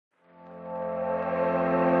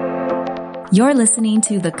You're listening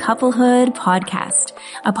to the Couplehood Podcast,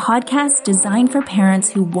 a podcast designed for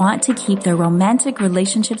parents who want to keep their romantic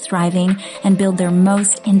relationships thriving and build their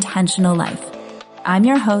most intentional life. I'm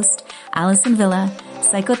your host, Allison Villa,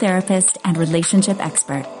 psychotherapist and relationship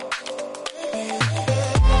expert.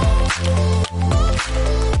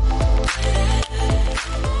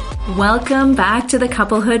 Welcome back to the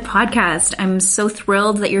Couplehood Podcast. I'm so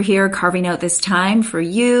thrilled that you're here carving out this time for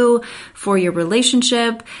you, for your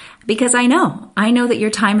relationship, because I know that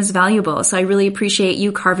your time is valuable. So I really appreciate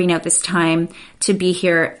you carving out this time to be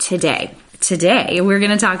here today. Today, we're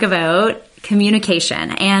going to talk about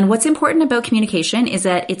communication. And what's important about communication is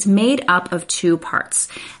that it's made up of two parts.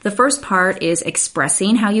 The first part is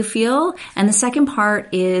expressing how you feel, and the second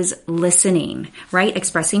part is listening, right?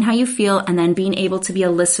 Expressing how you feel and then being able to be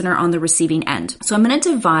a listener on the receiving end. So I'm going to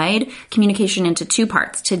divide communication into two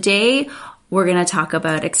parts. Today, we're going to talk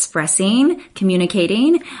about expressing,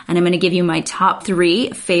 communicating, and I'm going to give you my top 3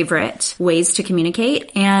 favorite ways to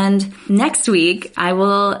communicate. And next week, I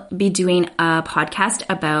will be doing a podcast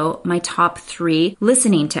about my top 3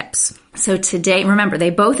 listening tips. So today, remember, they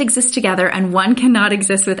both exist together and one cannot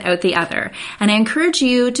exist without the other. And I encourage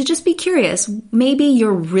you to just be curious. Maybe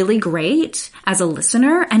you're really great as a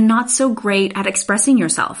listener and not so great at expressing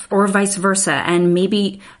yourself, or vice versa. And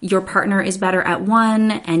maybe your partner is better at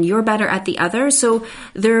one and you're better at the other. So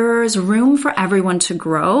there's room for everyone to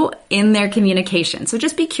grow in their communication. So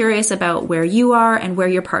just be curious about where you are and where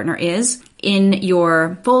your partner is in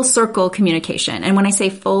your full circle communication. And when I say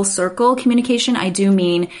full circle communication, I do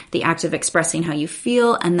mean the act of expressing how you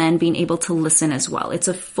feel and then being able to listen as well. It's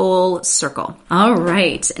a full circle. All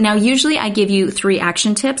right. Now, usually I give you 3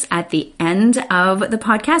 action tips at the end of the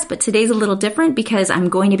podcast, but today's a little different because I'm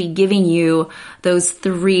going to be giving you those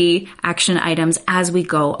 3 action items as we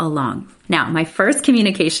go along. Now, my first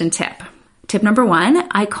communication tip. Tip number 1,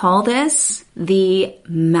 I call this the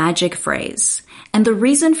magic phrase. And the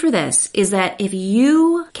reason for this is that if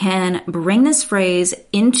you can bring this phrase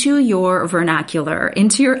into your vernacular,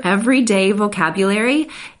 into your everyday vocabulary,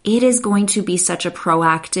 it is going to be such a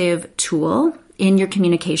proactive tool in your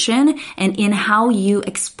communication and in how you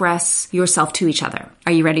express yourself to each other.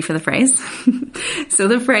 Are you ready for the phrase? So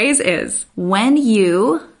the phrase is, when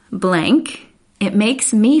you blank, it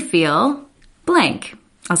makes me feel blank.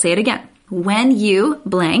 I'll say it again. When you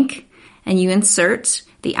blank, and you insert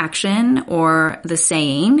the action or the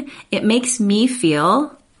saying, it makes me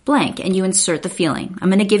feel blank, and you insert the feeling. I'm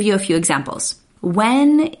going to give you a few examples.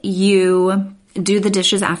 When you do the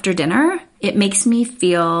dishes after dinner, it makes me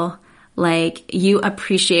feel like you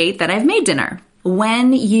appreciate that I've made dinner.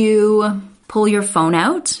 When you pull your phone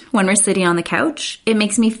out when we're sitting on the couch, it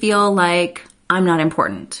makes me feel like I'm not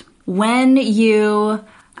important. When you...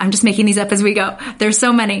 I'm just making these up as we go. There's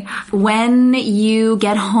so many. When you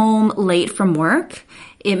get home late from work,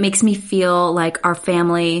 it makes me feel like our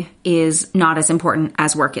family is not as important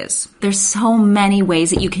as work is. There's so many ways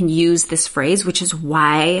that you can use this phrase, which is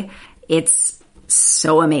why it's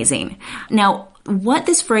so amazing. Now, what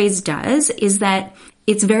this phrase does is that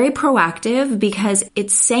it's very proactive because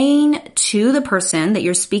it's saying to the person that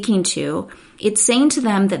you're speaking to, it's saying to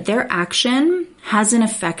them that their action has an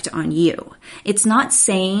effect on you. It's not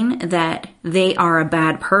saying that they are a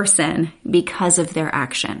bad person because of their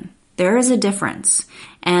action. There is a difference.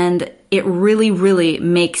 And it really, really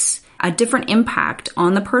makes a different impact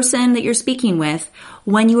on the person that you're speaking with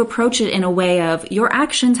when you approach it in a way of, your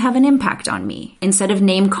actions have an impact on me, instead of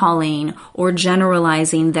name calling or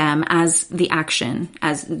generalizing them as the action,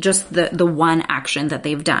 as just the one action that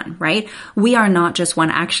they've done, right? We are not just one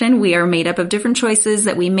action. We are made up of different choices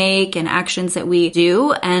that we make and actions that we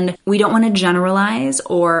do. And we don't want to generalize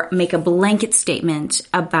or make a blanket statement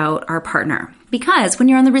about our partner. Because when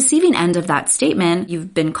you're on the receiving end of that statement,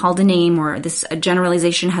 you've been called a name or this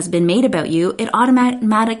generalization has been made about you, it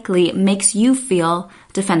automatically makes you feel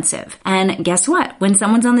defensive. And guess what? When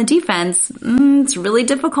someone's on the defense, it's really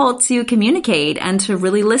difficult to communicate and to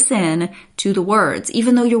really listen to the words.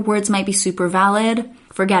 Even though your words might be super valid,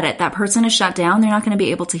 forget it. That person is shut down. They're not going to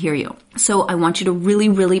be able to hear you. So I want you to really,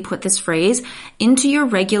 really put this phrase into your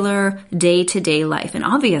regular day-to-day life. And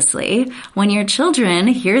obviously, when your children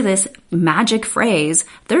hear this magic phrase,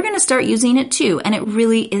 they're going to start using it too. And it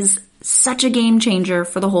really is such a game changer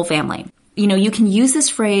for the whole family. You know, you can use this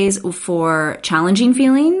phrase for challenging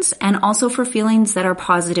feelings and also for feelings that are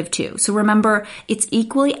positive too. So remember, it's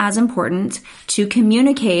equally as important to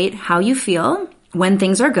communicate how you feel when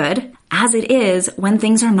things are good as it is when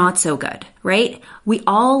things are not so good, right? We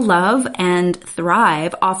all love and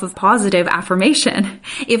thrive off of positive affirmation.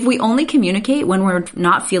 If we only communicate when we're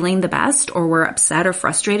not feeling the best or we're upset or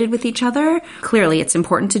frustrated with each other, clearly it's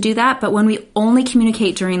important to do that. But when we only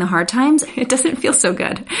communicate during the hard times, it doesn't feel so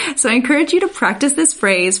good. So I encourage you to practice this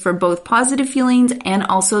phrase for both positive feelings and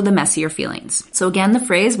also the messier feelings. So again, the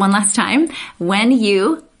phrase one last time, when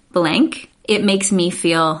you blank, it makes me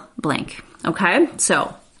feel blank. Okay?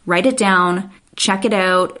 So write it down, check it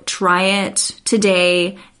out, try it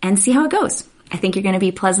today, and see how it goes. I think you're going to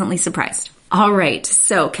be pleasantly surprised. All right,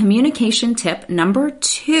 so communication tip number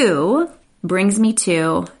 2 brings me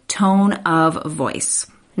to tone of voice.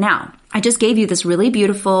 Now, I just gave you this really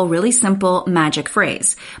beautiful, really simple magic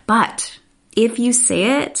phrase, but if you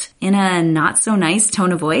say it in a not so nice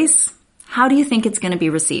tone of voice, how do you think it's going to be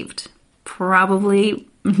received? Probably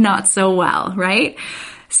not so well, right?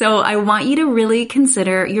 So I want you to really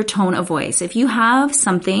consider your tone of voice. If you have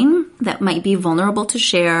something that might be vulnerable to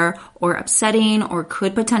share or upsetting or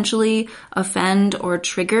could potentially offend or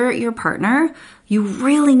trigger your partner, you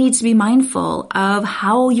really need to be mindful of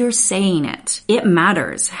how you're saying it. It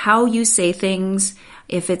matters how you say things,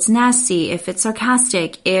 if it's nasty, if it's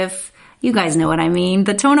sarcastic, if you guys know what I mean,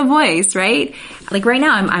 the tone of voice, right? Like right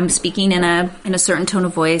now I'm speaking in a certain tone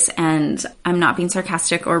of voice and I'm not being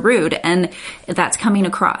sarcastic or rude, and that's coming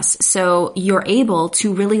across. So you're able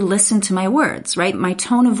to really listen to my words, right? My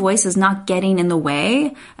tone of voice is not getting in the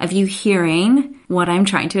way of you hearing what I'm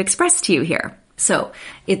trying to express to you here. So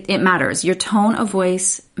it matters. Your tone of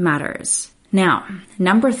voice matters. Now,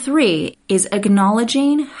 number 3 is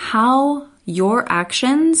acknowledging how your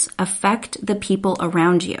actions affect the people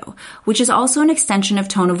around you, which is also an extension of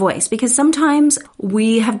tone of voice, because sometimes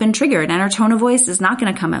we have been triggered and our tone of voice is not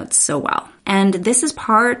going to come out so well. And this is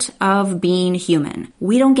part of being human.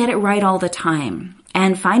 We don't get it right all the time.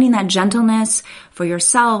 And finding that gentleness for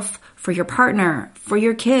yourself, for your partner, for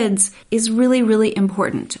your kids is really, really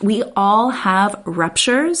important. We all have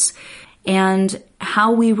ruptures, and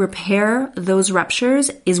how we repair those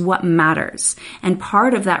ruptures is what matters. And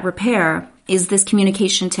part of that repair is this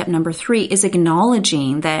communication tip number 3, is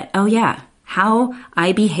acknowledging that, oh yeah, how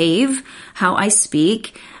I behave, how I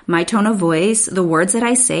speak, my tone of voice, the words that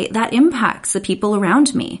I say, that impacts the people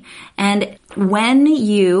around me. And when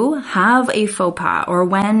you have a faux pas, or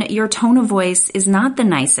when your tone of voice is not the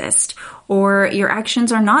nicest, or your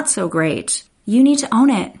actions are not so great, you need to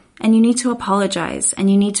own it. And you need to apologize,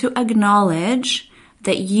 and you need to acknowledge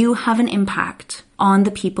that you have an impact on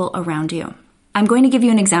the people around you. I'm going to give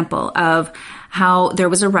you an example of how there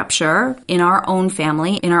was a rupture in our own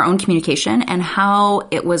family, in our own communication, and how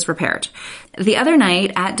it was repaired. The other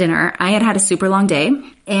night at dinner, I had had a super long day,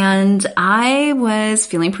 and I was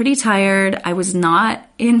feeling pretty tired. I was not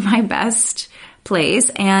in my best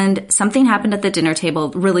place, and something happened at the dinner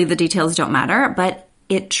table. Really, the details don't matter, but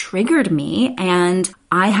it triggered me, and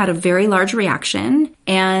I had a very large reaction,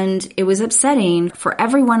 and it was upsetting for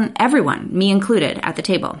everyone, me included, at the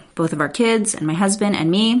table. Both of our kids and my husband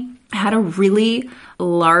and me had a really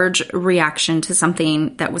large reaction to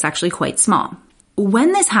something that was actually quite small.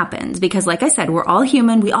 When this happens, because like I said, we're all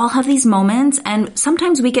human, we all have these moments, and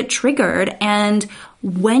sometimes we get triggered, and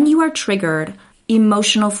when you are triggered,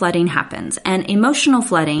 emotional flooding happens. And emotional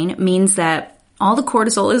flooding means that all the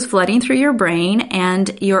cortisol is flooding through your brain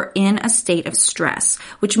and you're in a state of stress,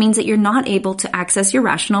 which means that you're not able to access your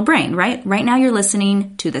rational brain, right? Right now you're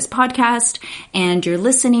listening to this podcast and you're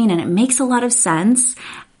listening and it makes a lot of sense.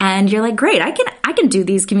 And you're like, great, I can do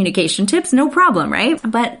these communication tips, no problem, right?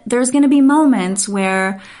 But there's going to be moments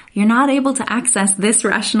where you're not able to access this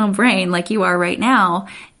rational brain like you are right now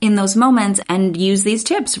in those moments and use these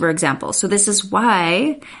tips, for example. So this is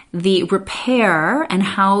why the repair and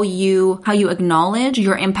how you acknowledge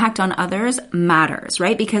your impact on others matters,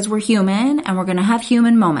 right? Because we're human and we're going to have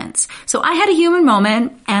human moments. So I had a human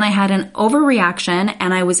moment and I had an overreaction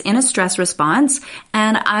and I was in a stress response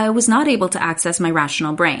and I was not able to access my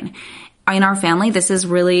rational brain. In our family, this is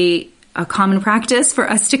really a common practice for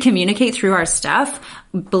us to communicate through our stuff.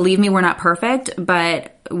 Believe me, we're not perfect,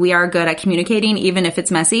 but we are good at communicating, even if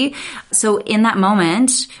it's messy. So in that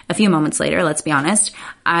moment, a few moments later, let's be honest,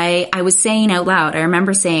 I was saying out loud, I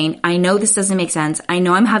remember saying, I know this doesn't make sense. I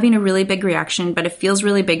know I'm having a really big reaction, but it feels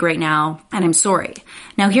really big right now, and I'm sorry.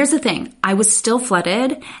 Now, here's the thing. I was still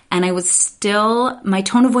flooded, and my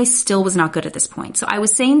tone of voice still was not good at this point. So I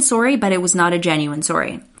was saying sorry, but it was not a genuine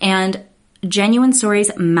sorry. And genuine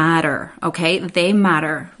sorries matter, okay? They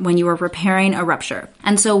matter when you are repairing a rupture.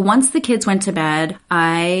 And so once the kids went to bed,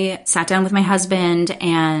 I sat down with my husband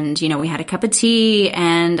and, we had a cup of tea,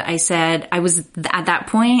 and I said, at that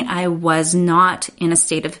point, I was not in a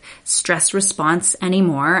state of stress response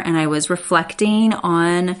anymore. And I was reflecting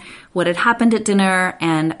on what had happened at dinner,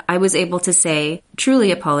 and I was able to say,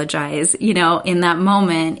 truly apologize, in that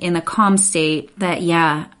moment, in a calm state, that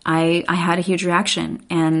I had a huge reaction,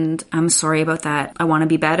 and I'm sorry about that. I want to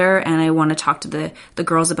be better, and I want to talk to the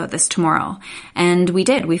girls about this tomorrow. And we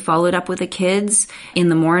did. We followed up with the kids in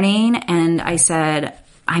the morning, and I said,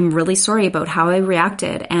 I'm really sorry about how I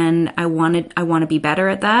reacted, and I want to be better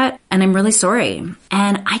at that, and I'm really sorry.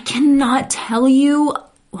 And I cannot tell you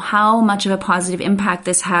how much of a positive impact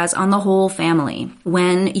this has on the whole family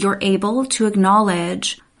when you're able to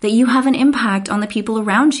acknowledge that you have an impact on the people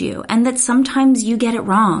around you, and that sometimes you get it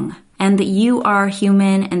wrong, and that you are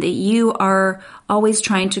human, and that you are always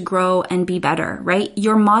trying to grow and be better, right?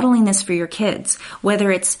 You're modeling this for your kids, whether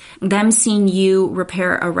it's them seeing you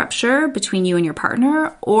repair a rupture between you and your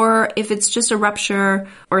partner, or if it's just a rupture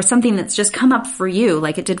or something that's just come up for you,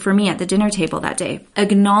 like it did for me at the dinner table that day.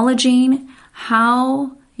 Acknowledging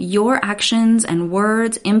how your actions and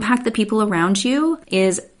words impact the people around you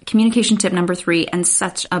is communication tip number 3, and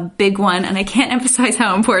such a big one, and I can't emphasize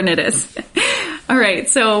how important it is. All right,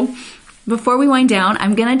 so before we wind down,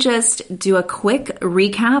 I'm going to just do a quick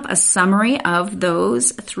recap, a summary of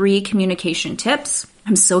those 3 communication tips.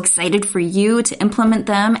 I'm so excited for you to implement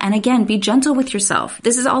them, and again, be gentle with yourself.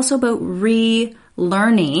 This is also about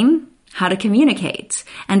relearning how to communicate.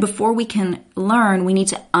 And before we can learn, we need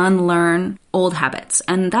to unlearn old habits,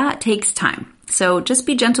 and that takes time. So just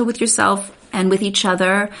be gentle with yourself and with each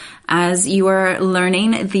other as you are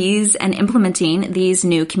learning these and implementing these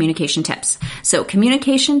new communication tips. So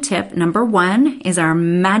communication tip number 1 is our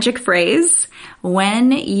magic phrase.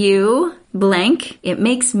 When you blank, it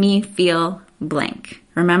makes me feel blank.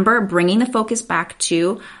 Remember, bringing the focus back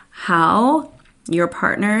to how your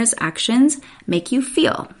partner's actions make you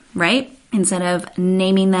feel, right? Instead of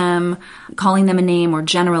naming them, calling them a name, or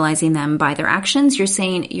generalizing them by their actions, you're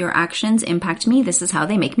saying your actions impact me. This is how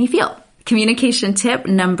they make me feel. Communication tip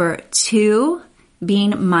number 2,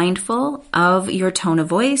 being mindful of your tone of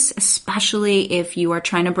voice, especially if you are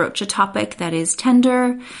trying to broach a topic that is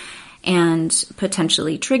tender and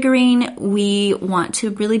potentially triggering. We want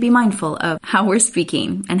to really be mindful of how we're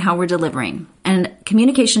speaking and how we're delivering. And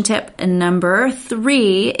communication tip number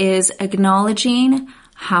 3 is acknowledging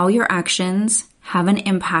how your actions have an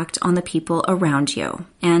impact on the people around you.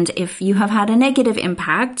 And if you have had a negative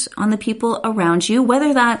impact on the people around you,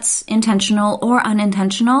 whether that's intentional or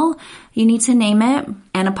unintentional, you need to name it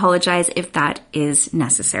and apologize if that is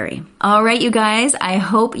necessary. All right, you guys, I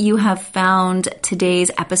hope you have found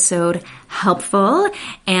today's episode helpful,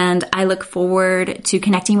 and I look forward to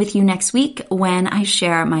connecting with you next week when I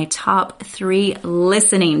share my top 3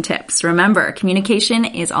 listening tips. Remember, communication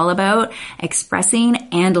is all about expressing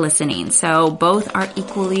and listening, so both are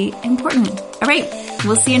equally important. All right,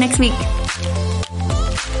 we'll see you next week.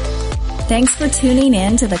 Thanks for tuning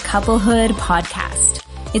in to the Couplehood Podcast.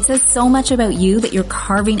 It says so much about you that you're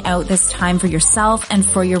carving out this time for yourself and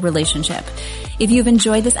for your relationship. If you've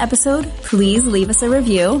enjoyed this episode, please leave us a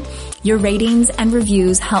review. Your ratings and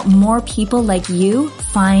reviews help more people like you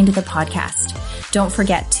find the podcast. Don't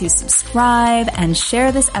forget to subscribe and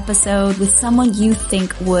share this episode with someone you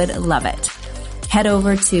think would love it. Head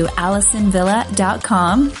over to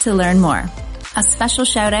AlisonVilla.com to learn more. A special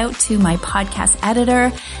shout out to my podcast editor,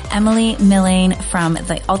 Emily Millane from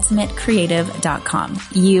TheUltimateCreative.com.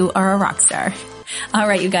 You are a rock star. All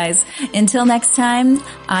right, you guys. Until next time,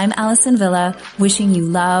 I'm Alison Villa, wishing you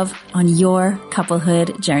love on your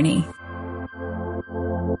couplehood journey.